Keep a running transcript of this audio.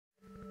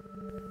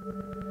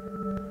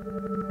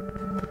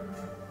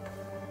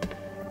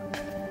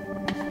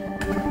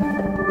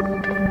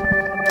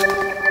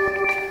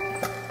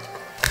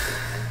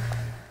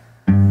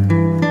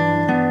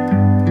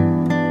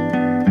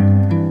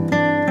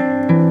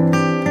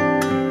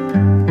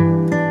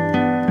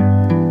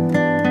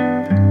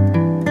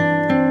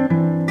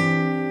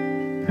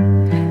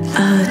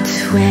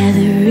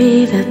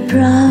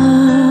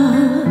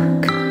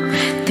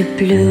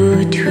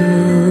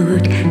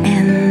Bluetooth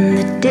and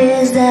the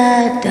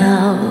desert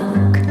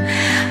dog,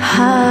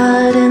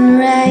 Harden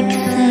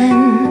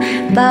Rexen,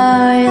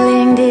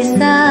 boiling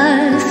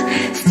dissolves,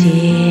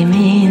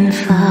 steaming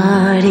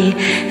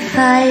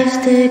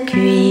 45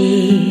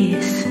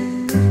 degrees.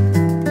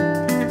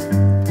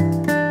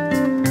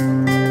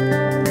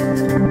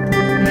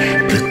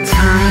 The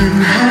time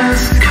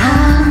has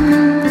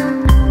come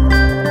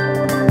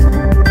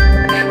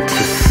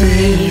to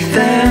save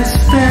and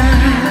spare,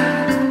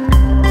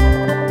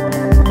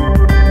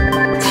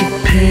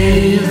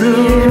 pay the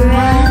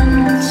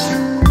rent,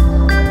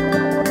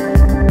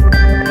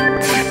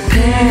 to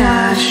pay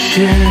our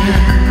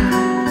share.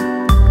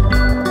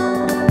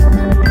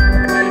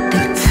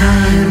 The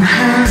time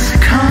has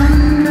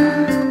come,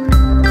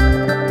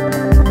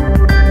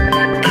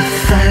 a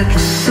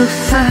fact's a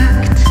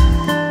fact,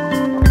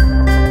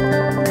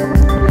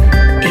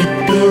 it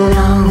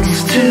belongs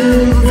to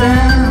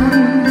them.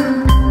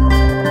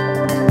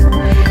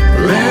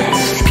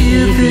 Let's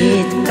give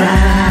it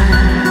back.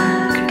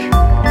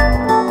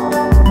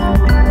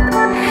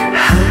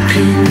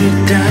 Can we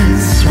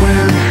dance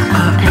when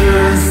our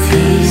earth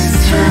is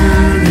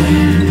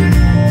turning?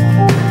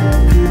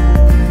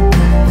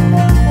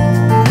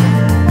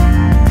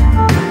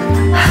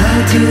 How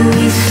do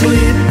we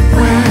sleep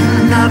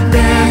when our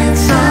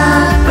beds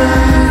are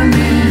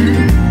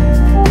burning?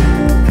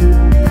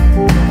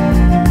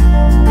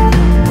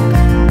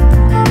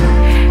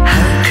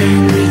 How can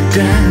we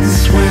dance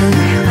when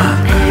our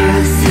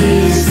earth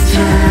is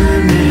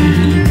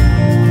turning?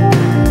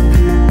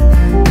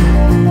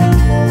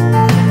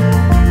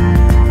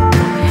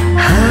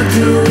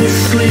 Do we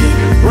sleep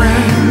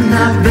when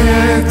our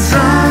beds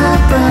are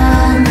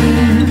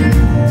burning?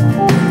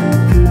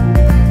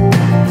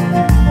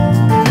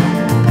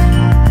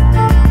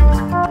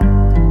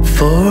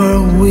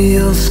 Four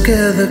wheels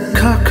scare the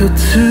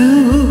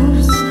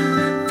cockatoos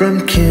from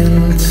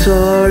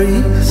Kintor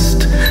East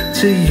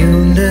to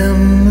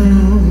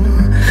Unemu.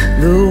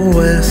 The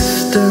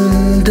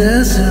western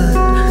desert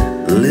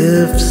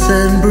lives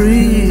and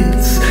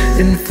breathes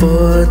in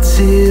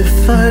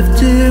 45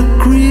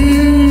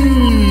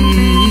 degrees.